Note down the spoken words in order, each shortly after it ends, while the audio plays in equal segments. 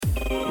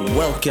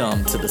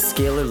Welcome to the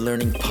Scalar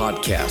Learning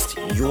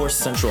Podcast, your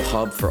central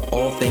hub for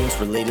all things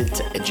related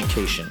to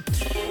education.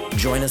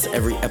 Join us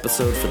every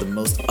episode for the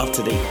most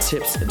up-to-date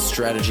tips and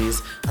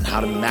strategies on how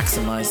to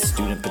maximize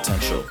student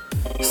potential.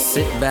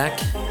 Sit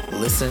back,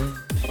 listen,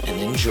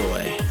 and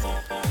enjoy.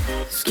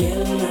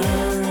 Scalar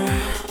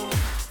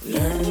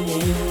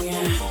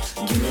learning,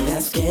 give me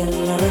that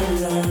scalar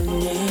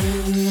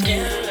learning.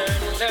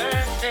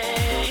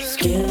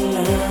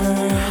 Scalar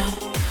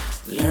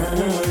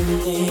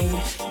learning,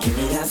 give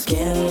me that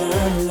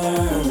scalar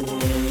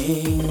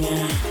learning.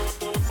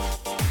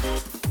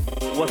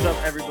 What's up,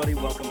 everybody?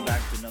 Welcome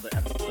back to another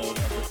episode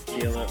of the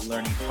Scalar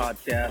Learning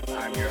Podcast.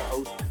 I'm your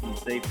host,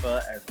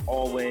 Huzefa, as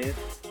always.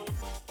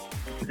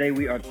 Today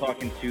we are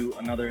talking to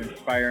another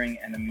inspiring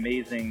and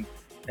amazing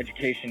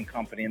education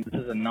company, and this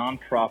is a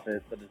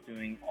nonprofit that is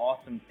doing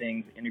awesome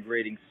things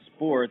integrating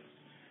sports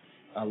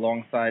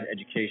alongside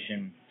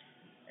education.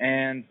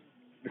 And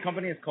the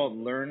company is called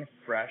Learn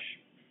Fresh.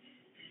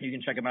 You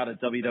can check them out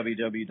at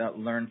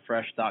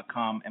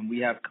www.learnfresh.com, and we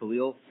have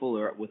Khalil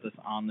Fuller with us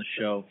on the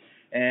show.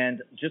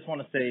 And just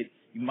want to say,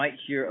 you might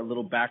hear a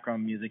little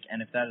background music,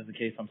 and if that is the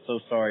case, I'm so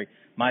sorry.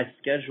 My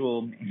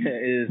schedule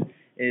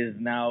is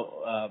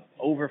now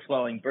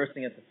overflowing,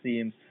 bursting at the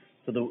seams.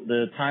 So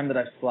the time that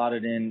I've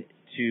slotted in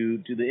to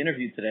do the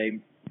interview today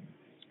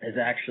is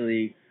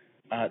actually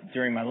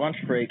during my lunch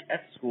break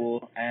at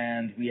school,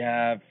 and we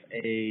have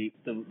the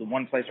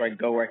one place where I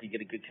go where I can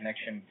get a good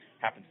connection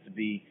happens to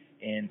be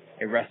in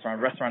a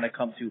restaurant I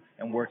come to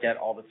and work at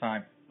all the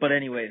time. But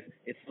anyways,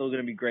 it's still going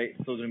to be great.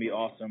 It's still going to be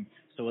awesome.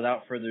 So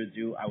without further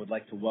ado, I would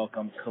like to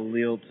welcome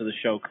Khalil to the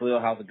show.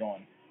 Khalil, how's it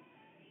going?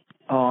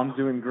 Oh, I'm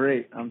doing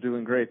great. Thank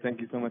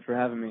you so much for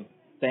having me.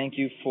 Thank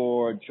you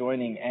for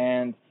joining.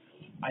 And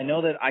I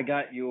know that I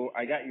got your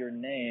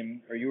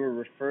name, or you were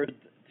referred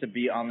to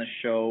be on the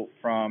show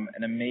from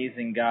an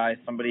amazing guy,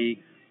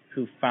 somebody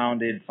who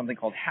founded something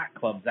called Hack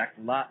Club, Zach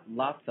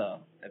Lata,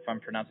 if I'm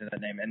pronouncing that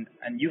name. And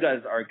you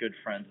guys are good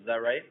friends, is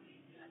that right?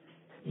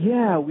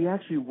 Yeah, we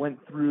actually went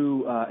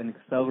through an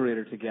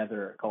accelerator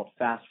together called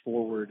Fast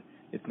Forward.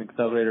 It's an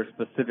accelerator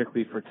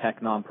specifically for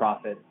tech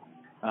nonprofits.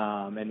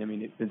 And I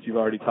mean, since you've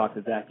already talked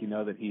to Zach, you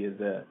know that he is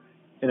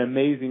an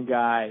amazing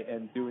guy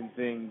and doing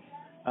things.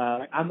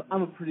 I'm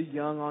a pretty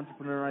young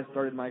entrepreneur. I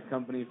started my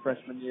company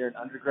freshman year in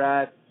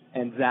undergrad,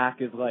 and Zach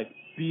is like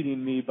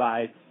beating me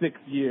by 6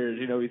 years.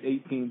 You know, he's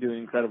 18 doing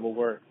incredible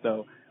work.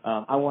 So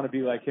I want to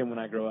be like him when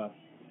I grow up.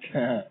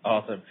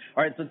 Awesome.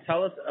 All right, so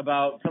tell us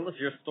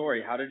your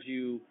story. How did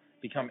you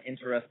become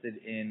interested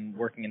in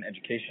working in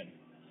education?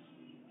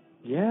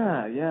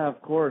 Yeah,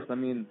 of course. I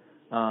mean,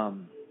 so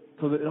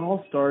it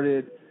all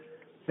started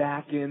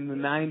back in the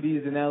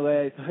 90s in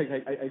LA. So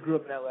I grew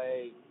up in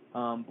LA,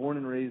 born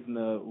and raised in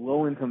a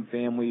low-income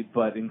family,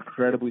 but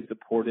incredibly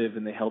supportive,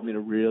 and they held me to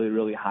really,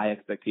 really high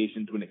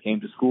expectations when it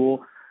came to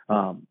school.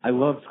 I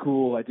loved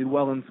school. I did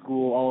well in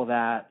school, all of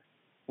that.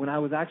 When I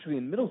was actually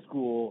in middle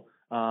school,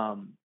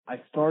 I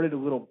started a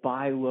little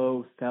buy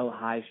low, sell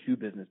high shoe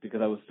business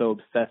because I was so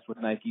obsessed with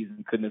Nikes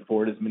and couldn't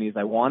afford as many as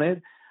I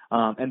wanted.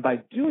 And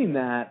by doing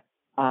that,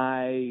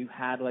 I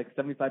had like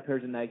 75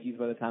 pairs of Nikes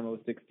by the time I was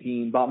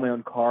 16, bought my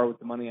own car with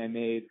the money I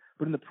made.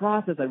 But in the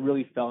process, I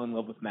really fell in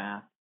love with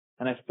math.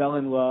 And I fell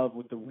in love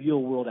with the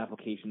real world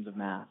applications of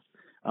math.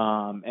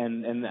 And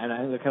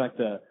I kind of like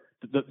the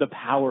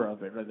power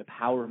of it, right? The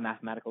power of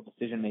mathematical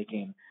decision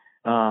making.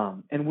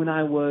 And when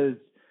I was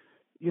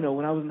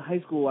in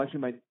high school,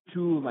 actually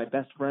two of my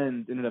best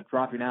friends ended up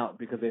dropping out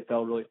because they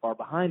fell really far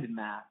behind in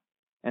math.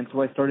 And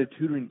so I started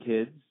tutoring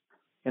kids,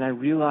 and I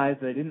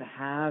realized that I didn't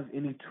have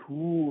any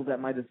tools at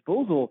my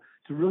disposal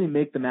to really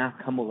make the math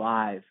come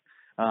alive,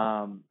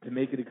 to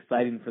make it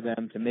exciting for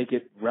them, to make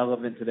it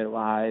relevant to their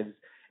lives.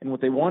 And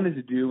what they wanted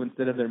to do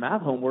instead of their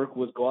math homework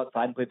was go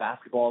outside and play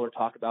basketball or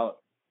talk about,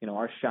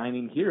 our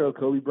shining hero,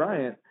 Kobe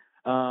Bryant.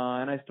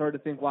 And I started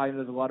to think, wow,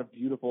 there's a lot of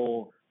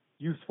beautiful,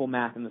 useful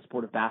math in the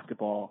sport of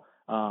basketball.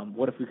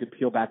 What if we could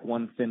peel back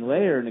one thin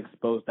layer and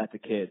expose that to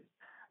kids?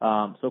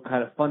 So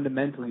kind of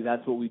fundamentally,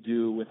 that's what we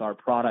do with our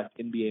product,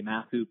 NBA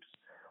Math Hoops.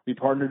 We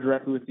partnered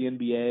directly with the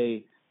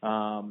NBA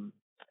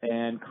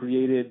and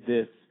created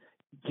this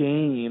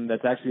game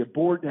that's actually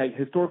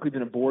historically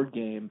been a board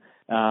game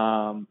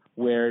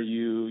where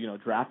you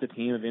draft a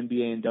team of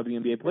NBA and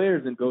WNBA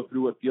players and go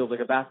through what feels like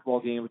a basketball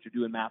game, but you're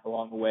doing math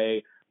along the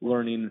way,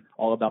 learning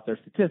all about their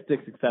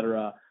statistics, et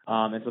cetera.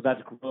 And so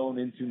that's grown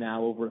into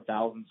now over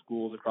 1,000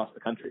 schools across the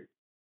country.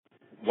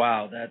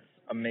 Wow, that's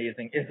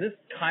amazing. Is this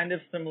kind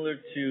of similar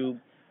to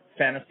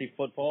fantasy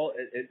football?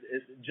 It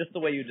just the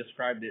way you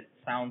described it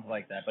sounds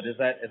like that, but is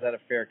that a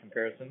fair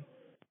comparison?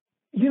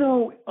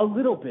 A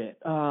little bit.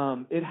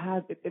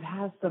 It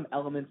has some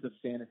elements of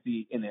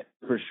fantasy in it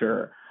for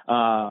sure.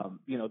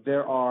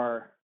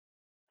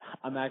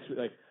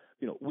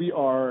 We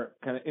are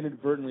kind of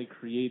inadvertently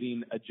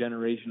creating a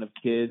generation of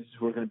kids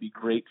who are going to be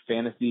great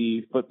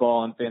fantasy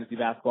football and fantasy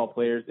basketball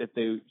players if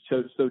they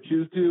so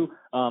choose to.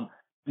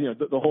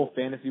 The whole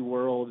fantasy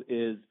world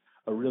is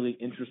a really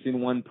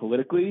interesting one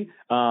politically.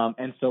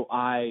 And so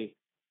I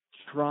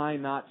try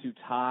not to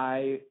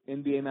tie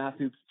NBA math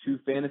hoops to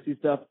fantasy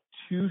stuff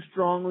too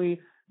strongly,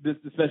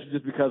 especially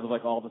just because of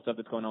like all the stuff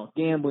that's going on with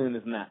gambling and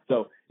this and that.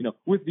 So,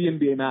 with the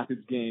NBA math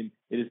hoops game,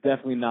 it is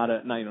definitely not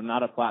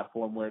a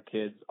platform where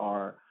kids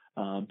are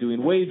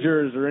doing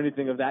wagers or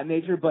anything of that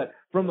nature. But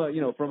from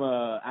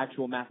a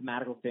actual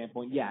mathematical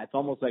standpoint, yeah, it's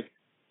almost like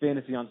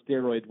fantasy on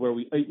steroids, where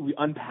we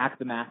unpack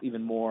the math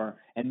even more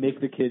and make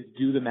the kids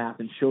do the math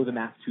and show the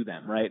math to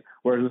them, right?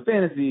 Whereas with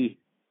fantasy,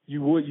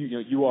 you're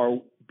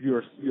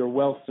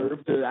well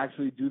served to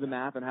actually do the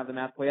math and have the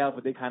math play out,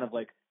 but they kind of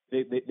like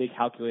they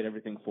calculate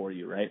everything for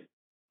you, right?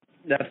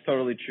 That's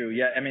totally true.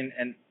 Yeah, I mean,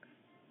 and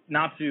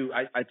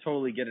I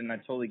totally get it, and I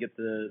totally get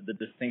the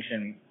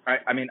distinction.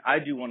 I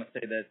do want to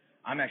say that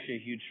I'm actually a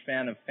huge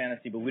fan of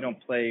fantasy, but we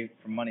don't play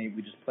for money.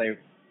 We just play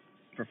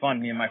for fun,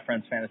 me and my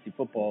friends, fantasy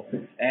football.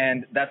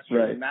 And that's true.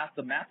 Right.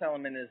 The math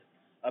element is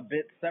a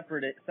bit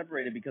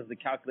separated because the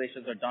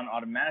calculations are done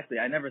automatically.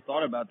 I never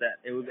thought about that.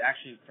 It would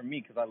actually, for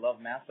me, because I love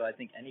math, so I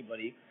think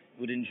anybody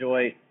would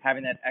enjoy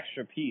having that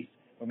extra piece,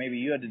 or maybe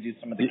you had to do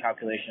some of the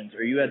calculations,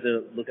 or you had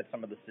to look at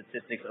some of the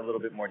statistics a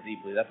little bit more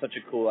deeply. That's such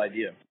a cool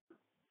idea.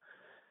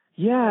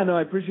 Yeah, no,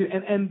 I appreciate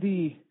it. And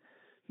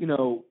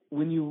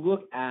when you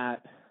look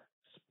at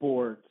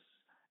sports,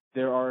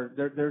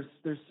 there's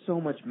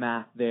so much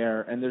math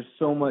there, and there's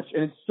so much,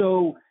 and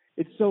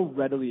it's so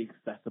readily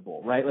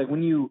accessible, right? Like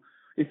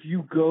if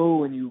you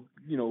go and you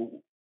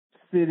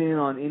sit in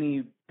on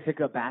any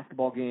pickup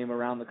basketball game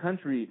around the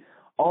country,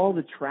 all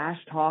the trash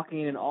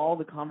talking and all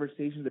the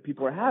conversations that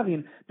people are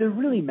having, they're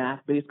really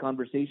math-based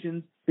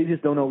conversations. They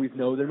just don't always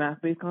know they're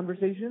math-based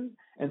conversations.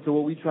 And so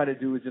what we try to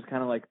do is just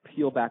kind of like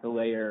peel back a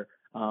layer,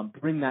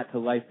 bring that to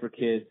life for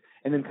kids,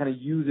 and then kind of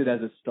use it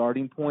as a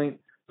starting point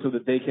so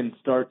that they can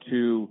start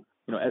to,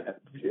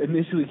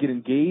 initially get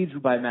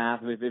engaged by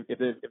math if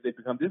they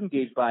become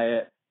disengaged by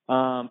it,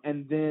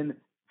 and then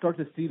start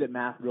to see that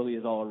math really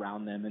is all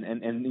around them,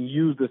 and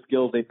use the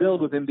skills they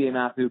build with NBA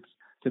math hoops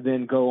to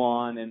then go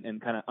on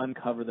and kind of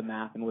uncover the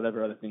math and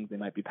whatever other things they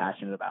might be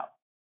passionate about.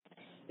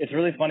 It's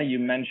really funny you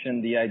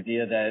mentioned the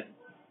idea that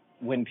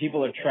when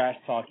people are trash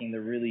talking,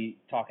 they're really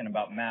talking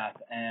about math,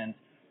 and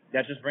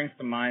that just brings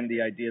to mind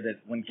the idea that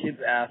when kids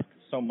ask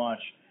so much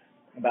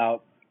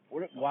about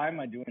why am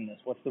I doing this?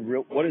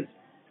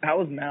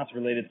 How is math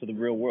related to the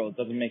real world?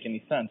 It doesn't make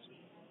any sense.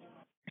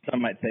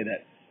 Some might say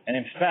that. And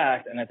in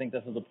fact, and I think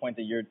this is the point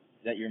that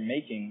you're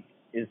making,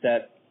 is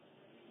that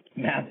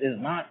math is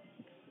not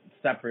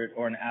separate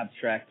or an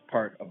abstract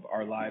part of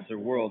our lives or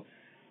world.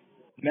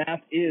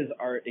 Math is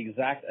our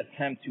exact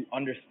attempt to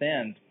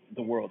understand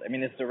the world. I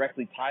mean, it's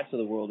directly tied to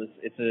the world.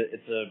 It's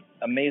a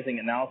amazing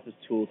analysis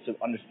tool to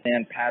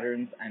understand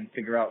patterns and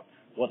figure out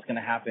what's going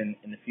to happen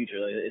in the future.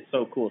 It's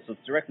so cool. So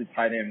it's directly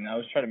tied in. And I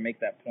always try to make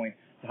that point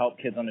to help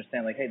kids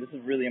understand, like, hey, this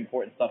is really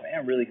important stuff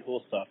and really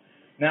cool stuff.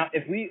 Now,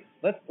 if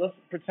let's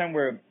pretend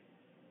we're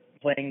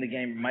playing the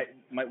game,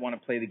 might want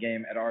to play the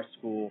game at our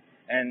school,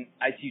 and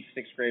I teach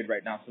 6th grade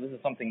right now, so this is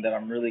something that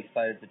I'm really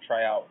excited to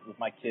try out with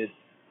my kids.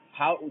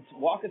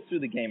 Walk us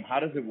through the game. How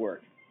does it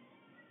work?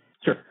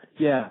 Sure.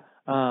 Yeah.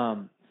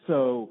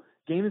 So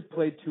game is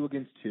played 2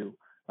 against 2.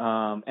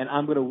 And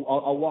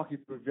I'll walk you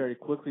through it very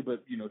quickly,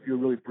 but if you're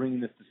really bringing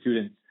this to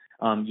students,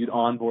 you'd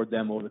onboard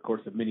them over the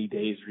course of many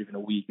days or even a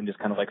week and just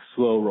kind of like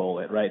slow roll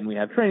it, right? And we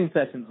have training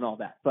sessions and all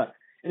that. But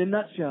in a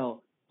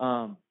nutshell,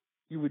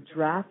 you would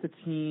draft a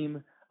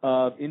team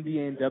of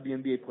NBA and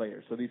WNBA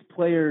players. So these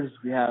players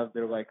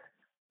they're like,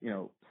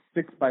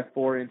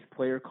 6x4 inch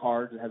player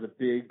cards. It has a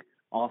big,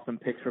 awesome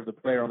picture of the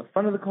player on the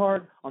front of the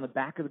card. On the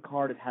back of the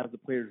card, it has the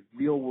player's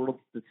real world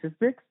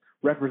statistics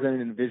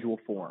represented in visual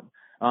form.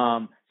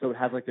 So it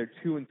has like their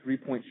 2 and 3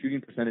 point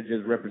shooting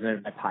percentages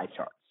represented by pie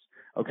charts.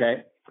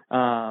 Okay.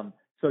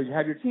 So you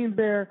have your teams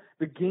there.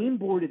 The game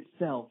board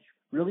itself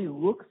really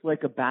looks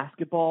like a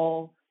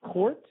basketball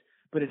court,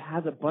 but it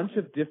has a bunch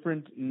of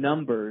different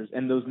numbers,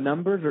 and those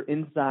numbers are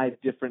inside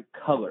different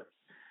colors.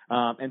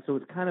 And so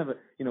it's kind of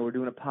we're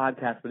doing a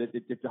podcast, but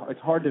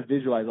it's hard to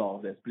visualize all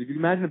of this. But if you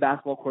imagine a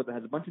basketball court that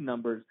has a bunch of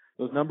numbers,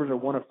 those numbers are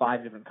one of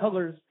 5 different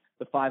colors.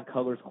 The 5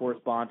 colors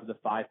correspond to the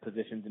 5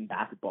 positions in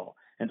basketball.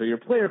 And so your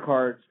player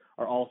cards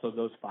are also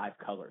those 5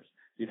 colors.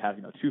 You'd have,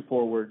 2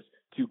 forwards,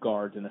 2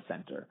 guards, and a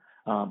center.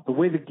 The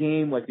way the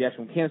game, like the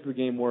actual mechanics of the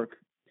game work,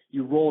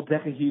 you roll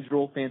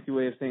decahedral, fancy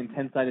way of saying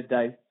 10-sided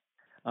dice.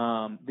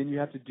 Then you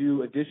have to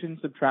do addition,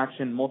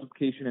 subtraction,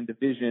 multiplication, and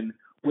division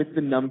with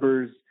the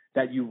numbers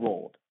that you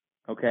rolled.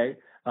 Okay?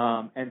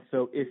 And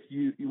so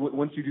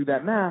once you do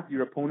that math,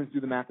 your opponents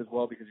do the math as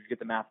well, because if you get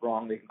the math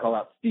wrong, they can call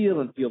out steal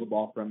and steal the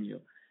ball from you.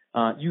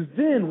 You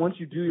then, once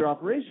you do your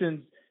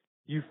operations,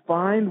 you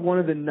find one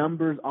of the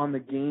numbers on the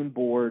game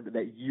board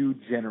that you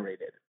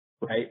generated,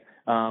 right?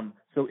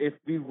 So if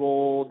we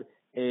rolled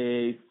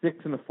a 6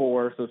 and a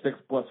 4, so 6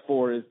 plus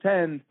 4 is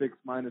 10, 6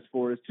 minus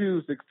 4 is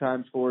 2, 6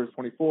 times 4 is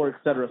 24,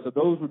 etc. So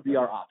those would be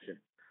our options.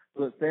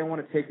 So let's say I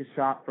want to take a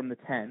shot from the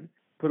 10,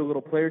 put a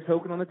little player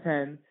token on the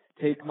 10,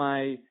 let's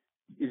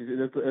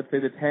say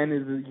the 10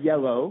 is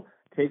yellow,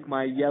 take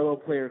my yellow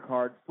player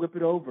card, flip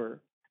it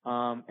over,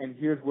 and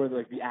here's where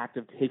the act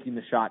of taking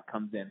the shot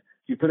comes in.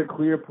 You put a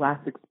clear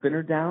plastic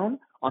spinner down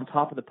on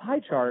top of the pie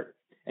chart,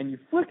 and you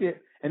flick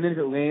it, and then if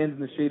it lands in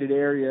the shaded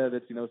area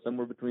that's,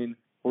 somewhere between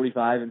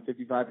 45 and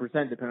 55%,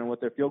 depending on what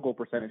their field goal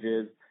percentage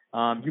is,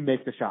 you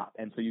make the shot.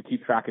 And so you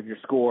keep track of your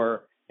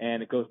score,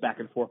 and it goes back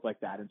and forth like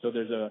that. And so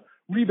there's a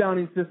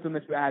rebounding system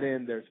that you add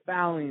in. There's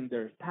fouling.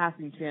 There's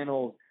passing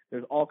channels.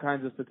 There's all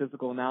kinds of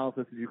statistical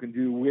analysis that you can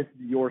do with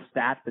your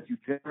stats that you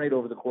generate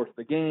over the course of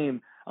the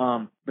game.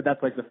 But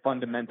that's like the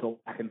fundamental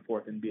back and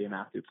forth NBA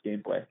Math Hoops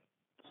gameplay.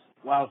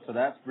 Wow, so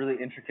that's really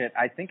intricate.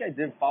 I think I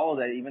did follow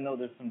that, even though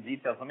there's some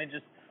details. Let me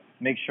just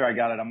make sure I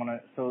got it.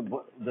 So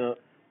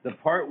the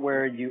part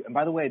where and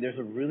by the way, there's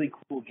a really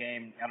cool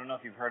game. I don't know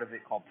if you've heard of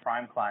it, called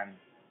Prime Climb,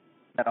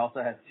 that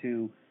also has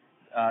two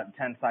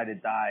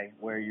 10-sided die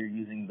where you're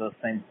using those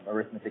same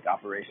arithmetic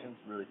operations.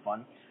 Really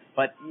fun.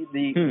 But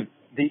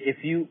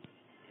you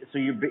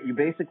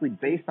basically,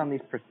 based on these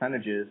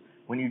percentages,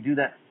 when you do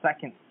that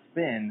second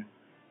spin,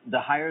 the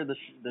higher the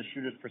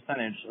shooter's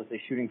percentage, let's say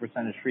shooting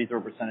percentage, free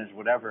throw percentage,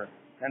 whatever,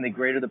 then the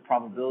greater the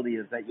probability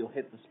is that you'll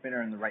hit the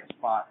spinner in the right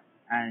spot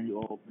and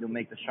you'll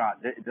make the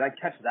shot. Did I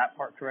catch that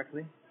part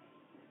correctly?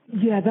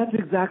 Yeah, that's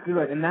exactly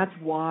right, and that's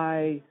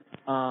why.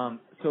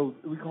 So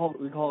we call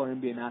our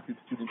NBA Math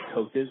Hoops students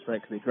coaches,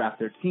 right? Because they draft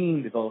their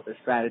team, develop their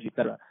strategy, et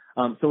cetera.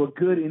 So a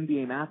good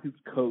NBA Math Hoops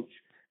coach,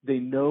 they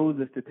know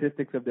the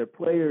statistics of their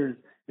players.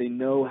 They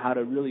know how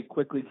to really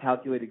quickly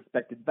calculate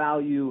expected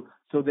value,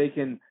 so they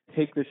can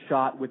take the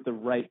shot with the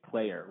right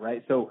player,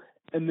 right? So,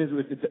 and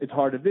it's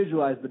hard to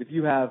visualize, but if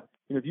you have,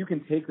 if you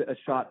can take a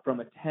shot from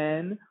a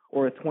 10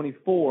 or a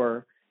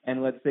 24,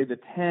 and let's say the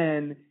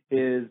 10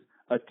 is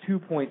a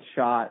 2-point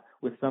shot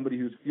with somebody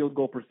whose field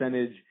goal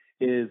percentage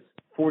is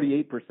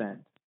 48%,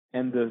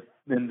 and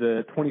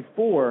the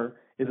 24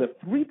 is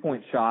a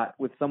 3-point shot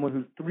with someone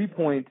whose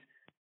 3-point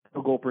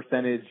field goal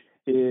percentage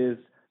is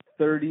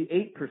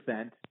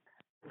 38%.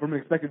 From an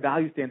expected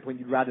value standpoint,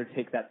 you'd rather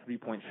take that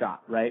 3-point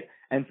shot, right?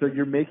 And so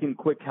you're making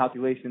quick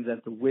calculations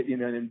as to which,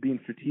 and being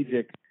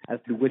strategic as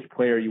to which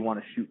player you want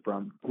to shoot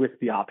from with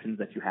the options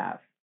that you have.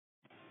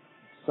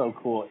 So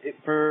cool.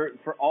 For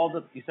all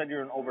you said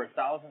you're in over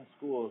 1,000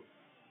 schools.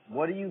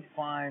 What do you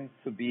find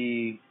to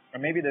be, or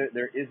maybe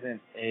there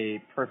isn't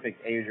a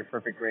perfect age or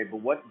perfect grade,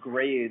 but what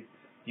grades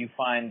do you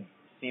find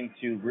seem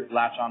to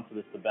latch onto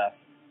this the best?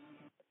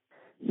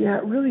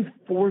 Yeah, really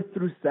 4th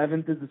through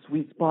 7th is the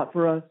sweet spot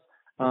for us.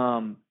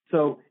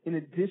 So in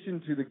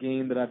addition to the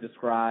game that I've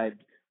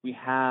described, we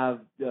have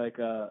like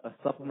a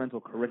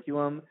supplemental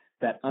curriculum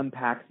that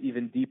unpacks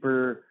even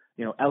deeper,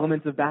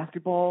 elements of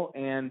basketball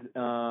and,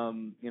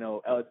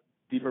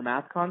 deeper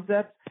math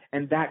concepts.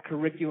 And that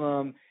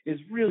curriculum is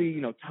really,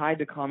 tied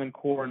to Common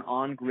Core and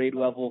on grade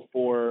level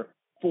for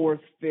 4th,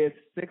 5th,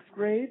 6th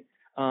grade.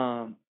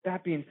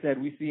 That being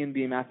said, we see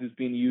NBA Math Hoops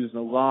being used in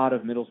a lot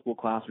of middle school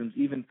classrooms,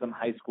 even some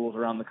high schools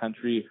around the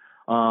country,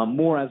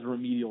 more as a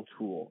remedial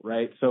tool,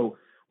 right? So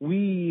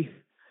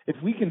if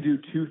we can do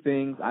two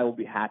things, I will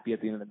be happy at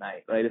the end of the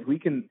night, right? If we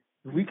can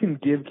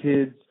give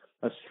kids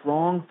a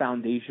strong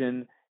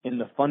foundation in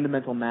the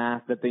fundamental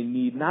math that they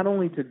need, not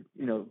only to,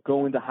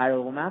 go into higher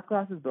level math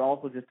classes, but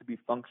also just to be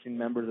functioning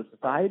members of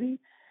society.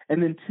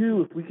 And then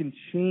 2, if we can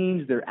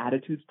change their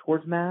attitudes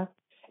towards math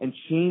and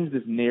change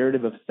this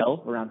narrative of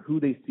self around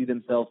who they see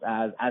themselves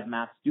as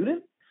math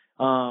students,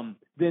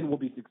 then we'll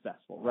be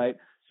successful, right?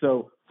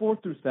 So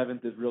 4th through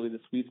 7th is really the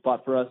sweet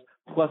spot for us,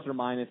 plus or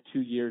minus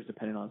 2 years,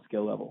 depending on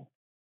skill level.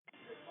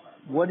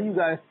 What do you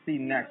guys see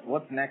next?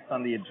 What's next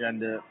on the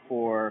agenda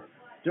for,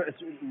 should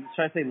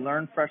I say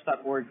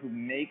learnfresh.org, who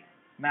make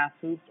Math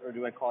Hoops, or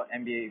do I call it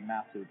NBA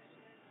Math Hoops?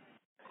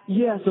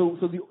 Yeah, so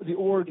the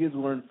org is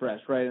Learn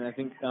Fresh, right? And I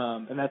think,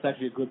 and that's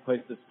actually a good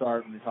place to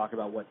start when we talk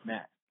about what's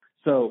next.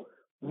 So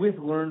with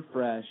Learn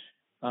Fresh,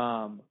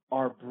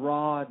 our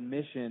broad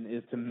mission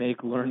is to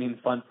make learning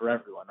fun for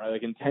everyone, right?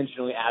 Like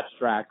intentionally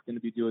abstract, going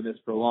to be doing this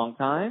for a long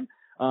time.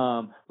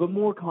 But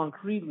more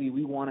concretely,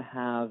 we want to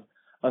have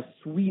a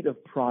suite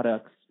of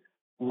products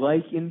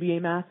like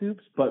NBA Math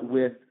Hoops, but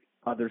with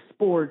other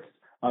sports,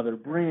 other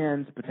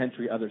brands,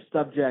 potentially other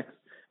subjects.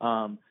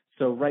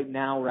 So right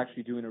now we're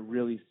actually doing a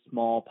really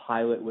small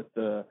pilot with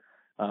the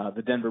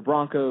Denver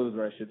Broncos,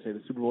 or I should say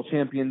the Super Bowl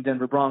champion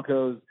Denver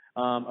Broncos,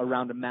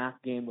 around a math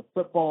game with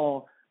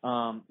football.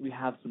 We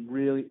have some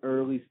really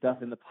early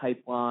stuff in the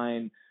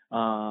pipeline,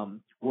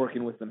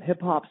 working with some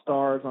hip hop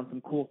stars on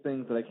some cool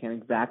things that I can't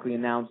exactly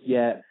announce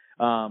yet.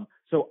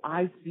 So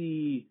I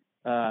see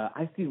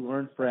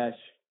Learn Fresh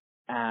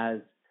as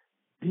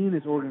being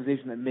this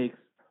organization that makes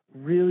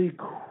really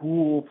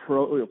cool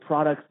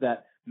products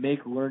that make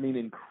learning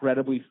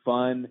incredibly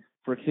fun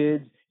for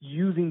kids,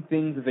 using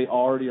things that they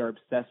already are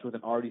obsessed with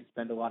and already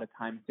spend a lot of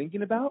time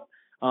thinking about.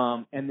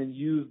 And then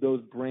use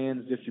those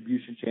brands'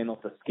 distribution channels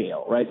to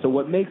scale, right? So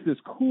what makes this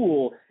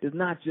cool is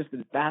not just that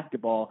it's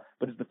basketball,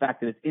 but it's the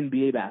fact that it's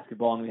NBA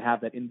basketball and we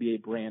have that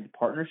NBA brand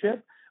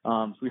partnership.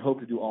 So we hope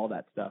to do all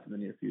that stuff in the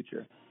near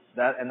future.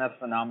 That's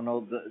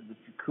phenomenal. The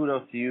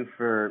kudos to you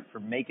for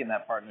making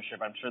that partnership.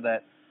 I'm sure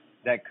that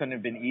couldn't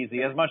have been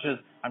easy. As much as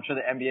I'm sure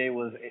the NBA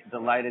was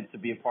delighted to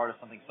be a part of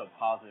something so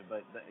positive,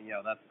 but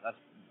that's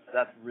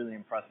that's really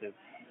impressive.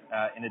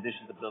 In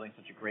addition to building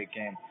such a great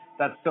game,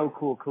 that's so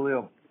cool,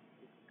 Khalil.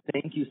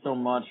 Thank you so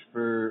much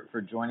for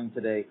joining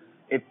today.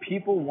 If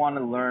people want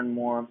to learn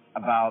more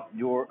about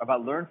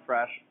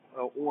LearnFresh,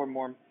 or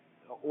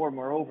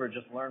moreover,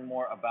 just learn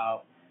more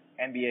about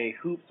NBA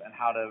hoops and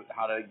how to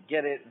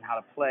get it and how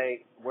to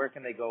play, where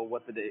can they go?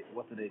 What do they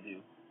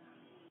do?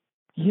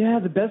 Yeah,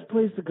 the best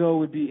place to go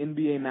would be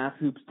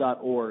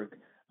NBAMathHoops.org.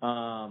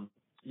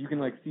 You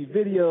can see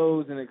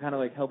videos, and it kind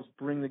of helps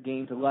bring the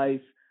game to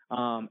life.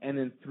 And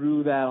then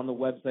through that on the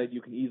website,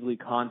 you can easily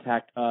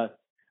contact us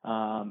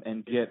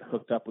and get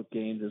hooked up with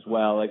games as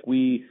well. As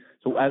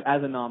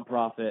a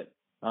nonprofit,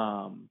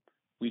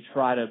 we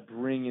try to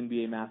bring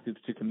NBA Math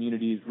Hoops to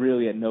communities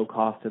really at no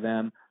cost to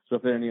them. So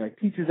if there are any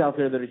teachers out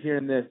there that are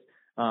hearing this,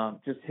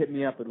 just hit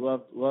me up. I'd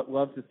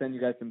love to send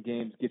you guys some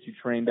games, get you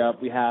trained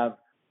up.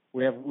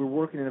 We're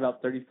working in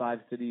about 35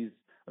 cities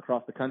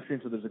across the country,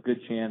 and so there's a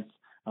good chance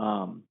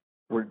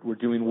we're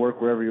doing work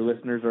wherever your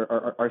listeners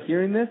are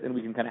hearing this, and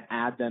we can kind of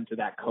add them to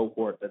that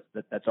cohort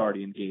that's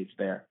already engaged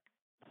there.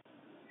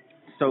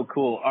 So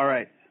cool. All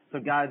right. So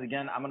guys,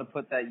 again, I'm going to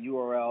put that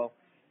URL,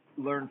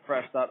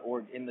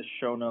 learnfresh.org, in the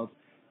show notes.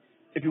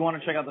 If you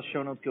want to check out the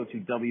show notes, go to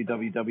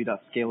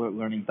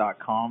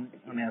www.scalarlearning.com.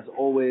 And as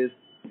always,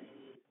 if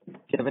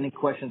you have any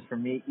questions for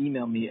me,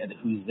 email me at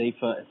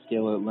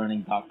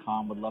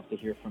huzefa@scalarlearning.com. Would love to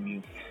hear from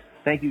you.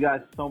 Thank you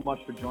guys so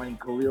much for joining.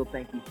 Khalil,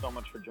 thank you so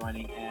much for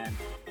joining. And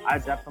I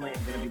definitely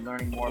am going to be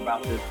learning more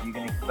about this. You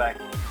can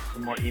expect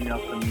some more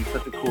emails from me.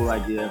 Such a cool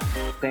idea.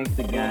 Thanks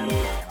again.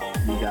 I'll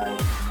see you guys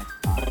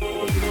next time.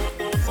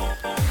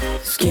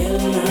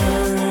 Scalar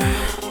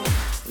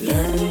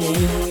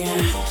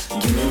learning.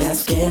 Give me that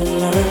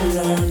scalar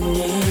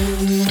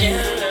learning.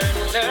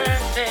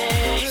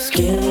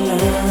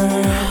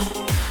 Scalar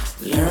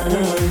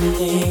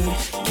learning.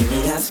 Give me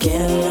that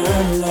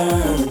scalar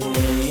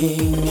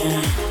learning.